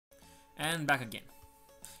And back again.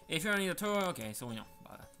 If you're on the tour, okay, so we know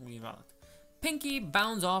about that. We about it. Pinky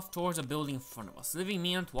bounds off towards a building in front of us, leaving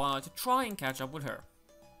me and Twilight to try and catch up with her.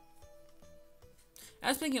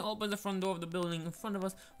 As Pinky opens the front door of the building in front of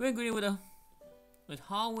us, we're greeted with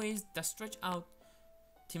hallways that stretch out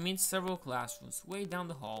to meet several classrooms. Way down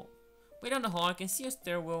the hall, I can see a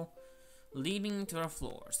stairwell leading to our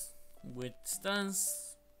floors, with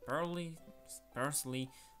students sparsely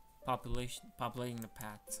populating the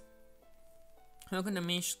paths. Look at the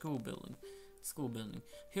main school building.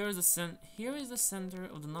 Here is the center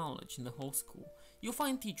of the knowledge in the whole school. You'll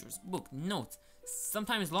find teachers, books, notes,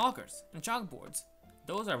 sometimes lockers, and chalkboards.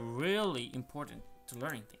 Those are really important to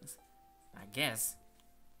learning things, I guess.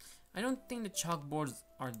 I don't think the chalkboards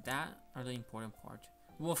are the important part.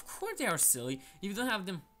 Well, of course they are, silly. If you don't have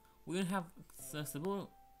them, we wouldn't have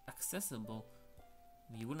accessible.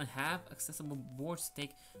 You wouldn't have accessible boards to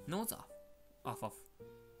take notes off of.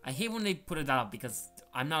 I hate when they put it out because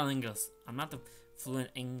I'm not a fluent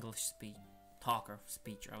English speaker. I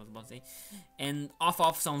was about to say, and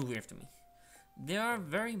off sounds weird to me. They are a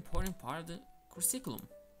very important part of the curriculum.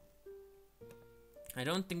 I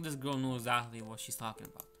don't think this girl knows exactly what she's talking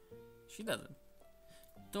about. She doesn't.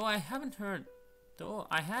 Though I have heard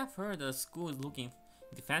that the school is looking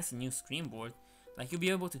into fancy new screen boards, like you'll be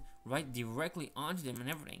able to write directly onto them and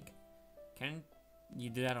everything. Can't you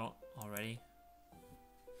do that already?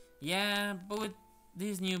 Yeah, but with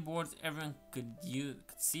these new boards, everyone could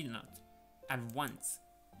see the notes at once.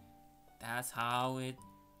 That's how it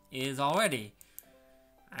is already.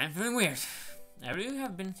 I'm feeling weird. I really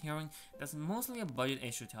have been hearing that's mostly a budget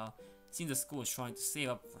issue since the school is trying to save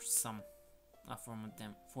up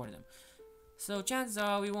for them. So chances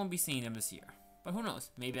are we won't be seeing them this year. But who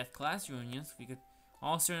knows, maybe at class reunions we could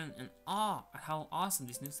all stand in awe at how awesome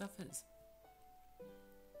this new stuff is.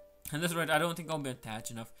 And that's right, I don't think I'll be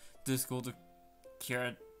attached enough to the school to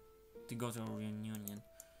care to go to a reunion.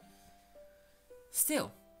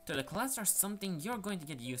 Still, to the class are something you're going to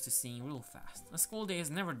get used to seeing real fast. A school day is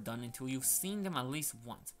never done until you've seen them at least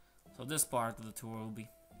once, so this part of the tour will be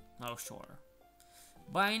a little shorter.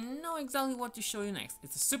 But I know exactly what to show you next.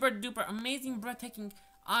 It's a super duper amazing, breathtaking,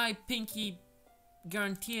 I Pinky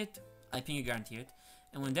guarantee it.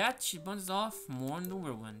 And with that, she bounces off more in the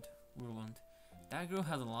whirlwind. That girl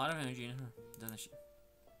has a lot of energy in her, doesn't she?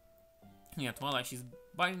 Yeah, Twilight, she's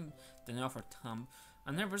biting the nail of her thumb.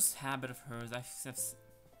 A nervous habit of hers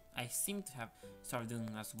I seem to have started doing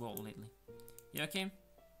as well lately. You okay?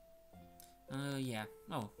 Yeah.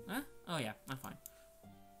 Oh, huh? Oh yeah, I'm fine.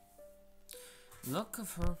 The look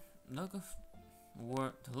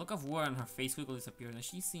of worry on her face quickly disappears, and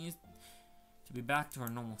she seems to be back to her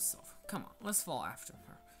normal self. Come on, let's fall after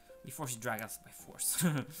her before she drags us by force.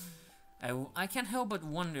 I can't help but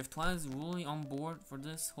wonder if Twilight is really on board for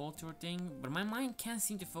this whole tour thing, but my mind can't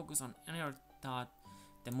seem to focus on any other thought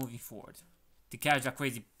than moving forward to catch that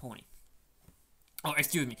crazy pony. Oh,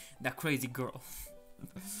 excuse me, that crazy girl.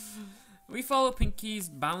 We follow Pinky's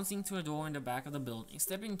bouncing to a door in the back of the building,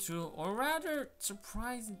 stepping through, or rather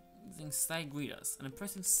surprising sight greet us, an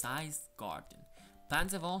impressive sized garden.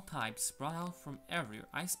 Plants of all types sprout out from everywhere.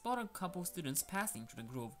 I spot a couple students passing through the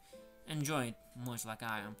grove, enjoying it much like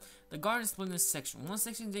I am. The garden is split into sections. One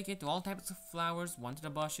section is dedicated to all types of flowers, one to the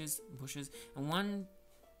bushes, and one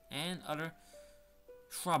and other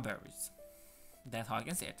strawberries. That's how I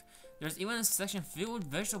can say it. There's even a section filled with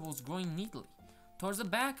vegetables growing neatly. Towards the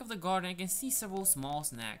back of the garden, I can see several small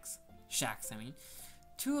shacks.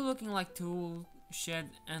 Two looking like tool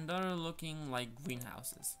sheds and the other looking like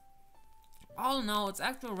greenhouses. All in all, it's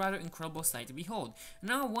actually a rather incredible sight to behold.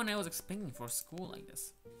 Not one I was expecting for a school like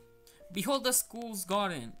this. Behold the school's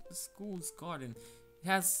garden. It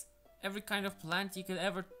has every kind of plant you could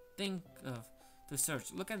ever think of to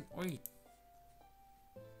search. Look at or eat.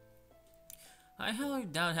 I highly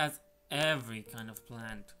doubt it has every kind of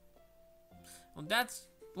plant. Well, that's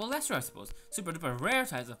true, I suppose. Super duper rare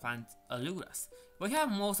types of plants elude us. We have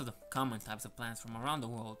most of the common types of plants from around the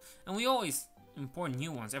world, and we always import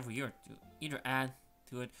new ones every year to either add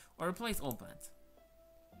to it or replace old plants.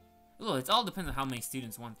 Well, it all depends on how many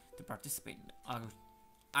students want to participate in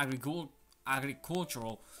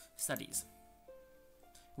agricultural studies.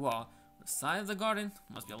 Well, the size of the garden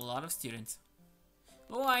must be a lot of students.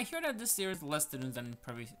 Well, I hear that this year is less students than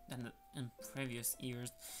in previous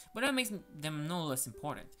years, but that makes them no less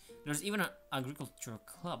important. There's even an agriculture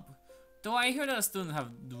club, though I hear that the students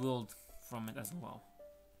have dwindled from it as well.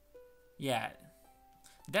 Yeah,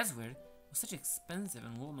 that's weird. With such expensive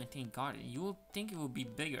and well-maintained garden, you would think it would be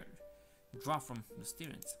bigger draw from the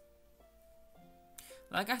students.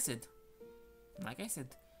 Like I said,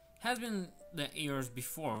 has been the years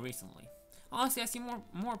before recently. Honestly, I see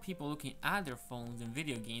more people looking at their phones and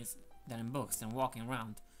video games than in books and walking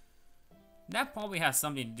around. That probably has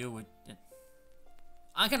something to do with it.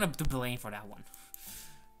 I'm kind of to blame for that one.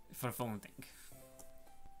 For the phone thing.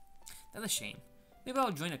 That's a shame. Maybe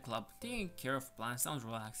I'll join a club. Taking care of plants sounds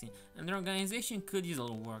relaxing, and the organization could use a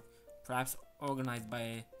little work. Perhaps organized by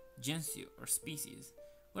a genus or species.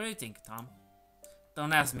 What do you think, Tom?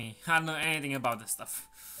 Don't ask me. I don't know anything about this stuff.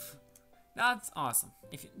 That's awesome.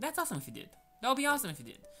 That's awesome if you did. That would be awesome if you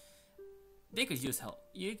did. They could use help.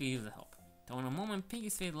 You could use the help. Though in a moment,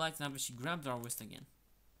 Pinky's face lights up and she grabs our wrist again.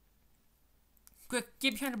 Quick,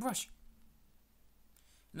 get behind the brush.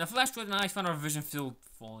 In a flash with an eye found our vision-filled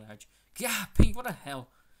foliage. Yeah, Pinky, what the hell?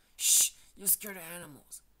 Shh, you scared the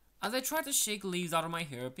animals. As I tried to shake leaves out of my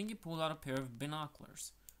hair, Pinky pulled out a pair of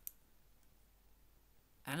binoculars.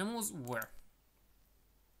 Animals where?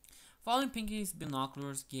 Following Pinky's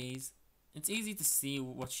binoculars gaze, it's easy to see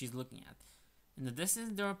what she's looking at. In the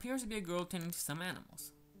distance, there appears to be a girl tending to some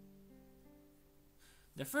animals.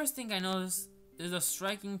 The first thing I notice is a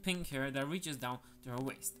striking pink hair that reaches down to her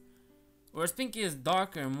waist. Whereas Pinky is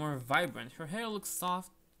darker and more vibrant, her hair looks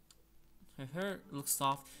soft. And it looks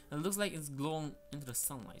like it's glowing into the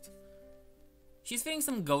sunlight. She's feeding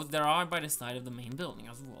some goats that are by the side of the main building,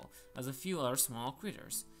 as well as a few other small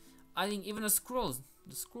critters. I think even the squirrels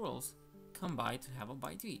come by to have a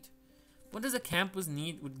bite to eat. What does a campus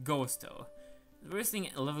need with ghosts, though? We're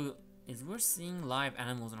seeing live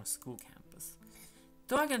animals on a school campus.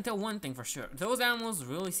 Though I can tell one thing for sure, those animals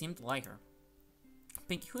really seem to like her.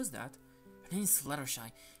 Pinky, who's that? Her name is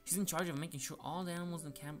Fluttershy. She's in charge of making sure all the animals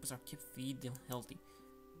on campus are kept fed and healthy.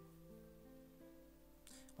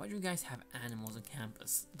 Why do you guys have animals on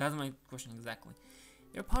campus? That's my question exactly.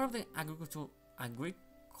 They're part of the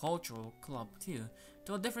agricultural club too,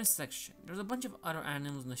 to a different section. There's a bunch of other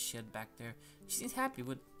animals in the shed back there. She seems happy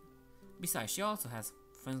with. Besides, she also has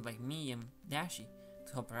friends like me and Dashi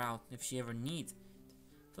to help her out if she ever needs it.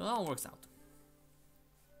 So it all works out.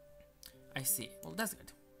 I see. Well, that's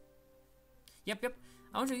good. Yep.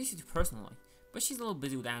 I introduce you to personally, but she's a little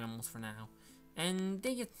busy with animals for now, and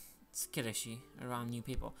they get skittishy around new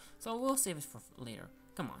people, so we'll save it for later.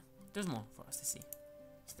 Come on, there's more for us to see.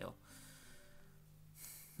 Still.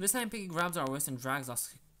 This time Piggy grabs our wrist and drags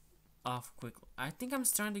us off quickly. I think I'm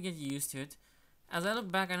starting to get used to it. As I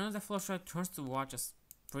look back, I notice that Fluttershy turns to watch us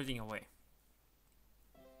sprinting away.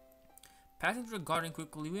 Passing through the garden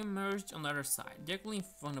quickly, we emerged on the other side. Directly in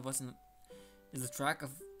front of us is a track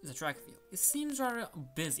field. It seems rather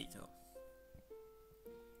busy though.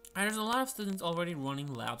 And there's a lot of students already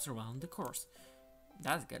running laps around the course.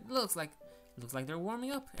 That's good. Looks like they're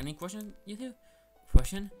warming up. Any question, you two?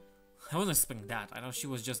 Question? I wasn't expecting that. I thought she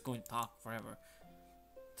was just going to talk forever.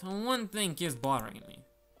 So one thing keeps bothering me.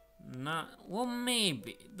 Well,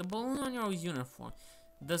 maybe. The balloon on your uniform.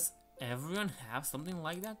 Does everyone have something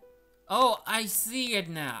like that? Oh, I see it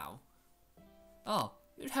now. Oh,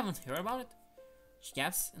 you haven't heard about it? She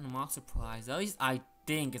gasps in a mock surprise. At least I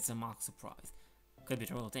think it's a mock surprise. Could be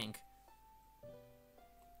the real thing.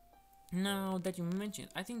 Now that you mention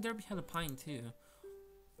it, I think Derby had a pine too.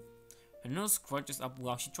 Her nose scrunches up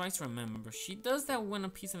while she tries to remember. She does that when a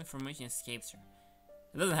piece of information escapes her.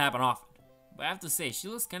 It doesn't happen often, but I have to say, she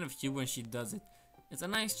looks kind of cute when she does it. It's a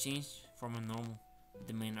nice change from a normal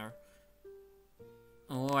demeanor.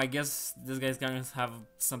 Oh, I guess this guy's gonna have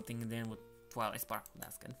something then with Twilight Sparkle.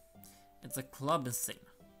 That's good. It's a club insignia.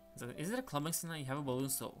 Is it a club insignia? You have a balloon,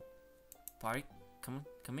 so party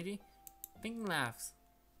committee? Pink laughs.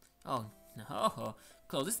 Oh no,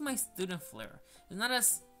 Chloe, this is my student flair. It's not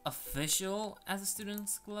as official as a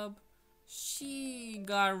students club. She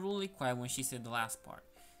got really quiet when she said the last part.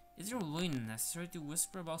 Is it really necessary to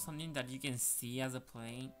whisper about something that you can see as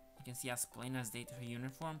plain as day to her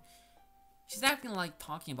uniform? She's acting like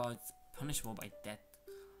talking about it's punishable by death.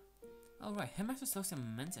 Alright, Headmaster Soxia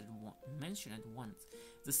mentioned it once.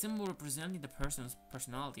 The symbol representing the person's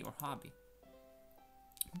personality or hobby.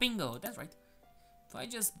 Bingo, that's right.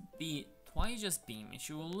 Twice just beam.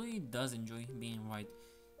 She really does enjoy being right,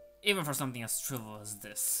 even for something as trivial as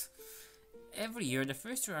this. Every year, the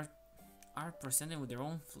first year are presented with their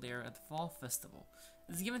own flair at the fall festival.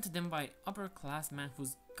 It's given to them by upperclassmen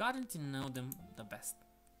who's gotten to know them the best.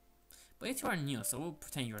 But you two are new, so we'll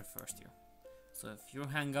pretend you're first year. So if you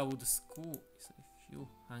hang out with the school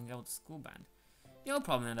band, you'll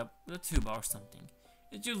probably end up with a tuba or something.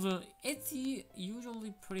 It's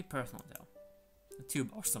usually pretty personal though. A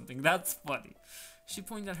tuba or something. That's funny. She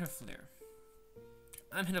pointed at her flair.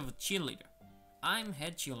 I'm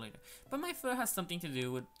head cheerleader, but my flair has something to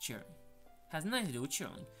do with cheering. Has nothing to do with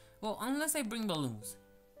cheerleading. Well, unless I bring balloons.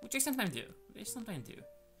 which I sometimes do.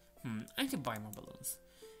 I need to buy more balloons.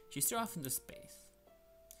 She stared off into space.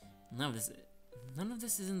 None of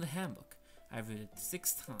this is in the handbook. I've read it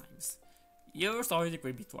 6 times. You're sorry to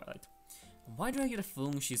creepy Twilight. Why do I get a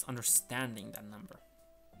feeling she's understanding that number?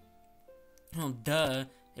 Oh, duh.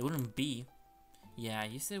 It wouldn't be. Yeah,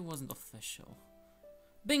 you said it wasn't official.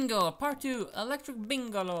 Bingo! Part 2! Electric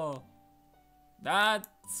Bingalo! That's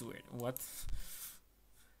weird. What?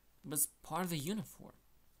 But it's part of the uniform.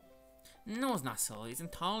 No, it's not silly. It's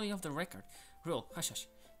entirely off the record. Real, hush hush.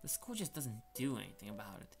 The school just doesn't do anything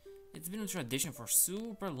about it. It's been a tradition for a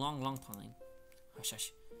super long time. Hush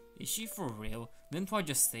hush. Is she for real? Didn't I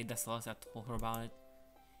just say that Celeste told her about it?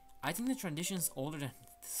 I think the tradition is older than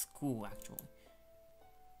the school, actually.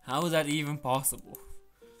 How is that even possible?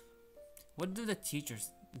 What do the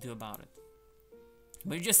teachers do about it?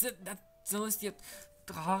 But you just said that Celestia...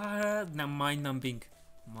 now mind-numbing.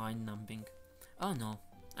 Mind-numbing. Oh no.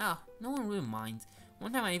 No one really minds.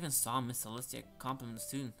 One time I even saw Miss Celestia compliment a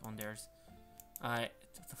student on theirs.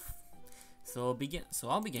 So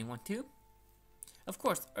I'll be getting one too? Of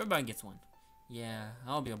course, everybody gets one. Yeah,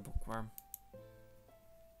 I'll be a bookworm.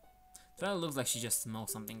 That looks like she just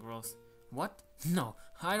smells something gross. What? No,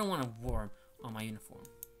 I don't want a worm on my uniform.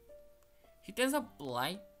 She does up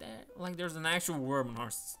like that, like there's an actual worm on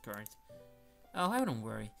her skirt. Oh, I wouldn't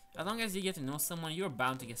worry. As long as you get to know someone, you're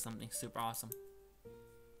bound to get something super awesome.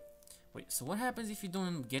 Wait, so what happens if you don't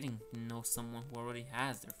end up getting to know someone who already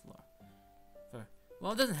has their flair?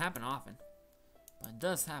 Well, it doesn't happen often, but it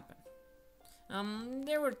does happen.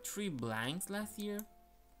 There were 3 blanks last year.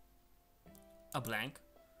 A blank?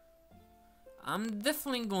 I'm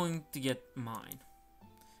definitely going to get mine.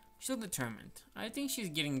 She's determined. I think she's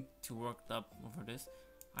getting too worked up over this.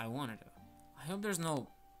 I wanted to. I hope there's no...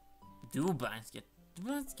 Do blanks get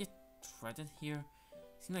threatened here?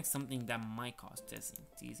 Seems like something that might cause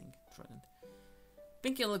teasing, threatened.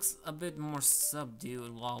 Pinky looks a bit more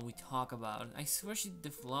subdued while we talk about it. I swear she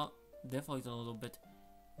deflated a little bit.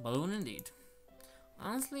 Balloon indeed.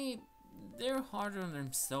 Honestly, they're harder on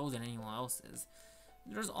themselves than anyone else is.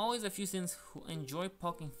 There's always a few students who enjoy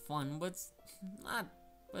poking fun, but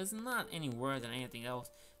it's not any worse than anything else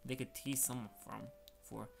they could tease someone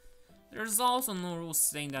for. There's also no rules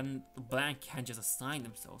saying that the blank can't just assign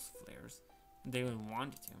themselves flares. They would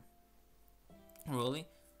want you to. Really?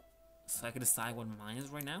 So I could decide what mine is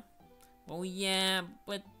right now? Well, yeah,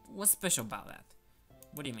 but what's special about that?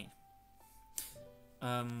 What do you mean?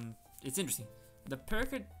 It's interesting. The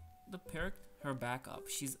perked her back up.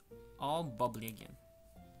 She's all bubbly again.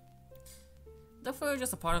 The flare is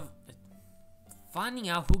just a part of it. Finding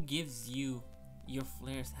out who gives you your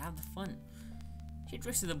flares. Have the fun. She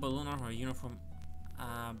twisted the balloon on her uniform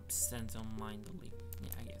absent-mindedly. Yeah,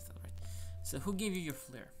 I guess that's right. So who gave you your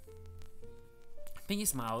flare? Pinky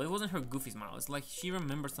smiled. It wasn't her goofy smile. It's like she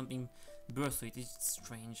remembered something bittersweet. It's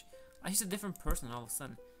strange. She's a different person all of a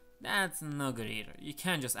sudden. That's no good either. You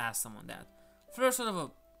can't just ask someone that. Flare's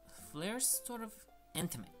sort of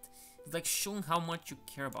intimate. It's like showing how much you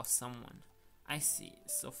care about someone. I see.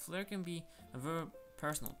 So flare can be a very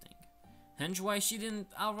personal thing. Hence why she didn't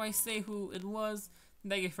outright say who it was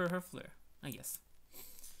that gave her her flare, I guess.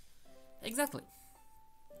 Exactly.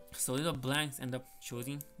 So did the blanks end up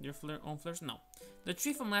choosing their own flares? No. The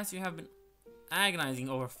 3 from last year have been agonizing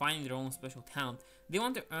over finding their own special talent. They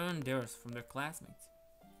want to earn theirs from their classmates.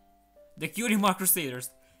 The Cutie Mark Crusaders.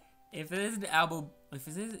 If it isn't Apple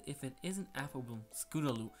Bloom,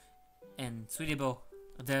 Scootaloo, and Sweetie Belle,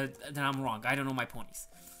 then I'm wrong. I don't know my ponies.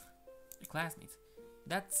 Their classmates.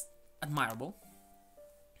 That's admirable.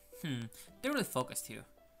 They're really focused here.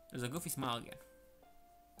 There's a goofy smile again.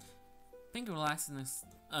 Think relaxing this.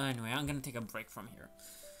 Anyway, I'm gonna take a break from here.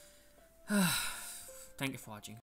 Thank you for watching.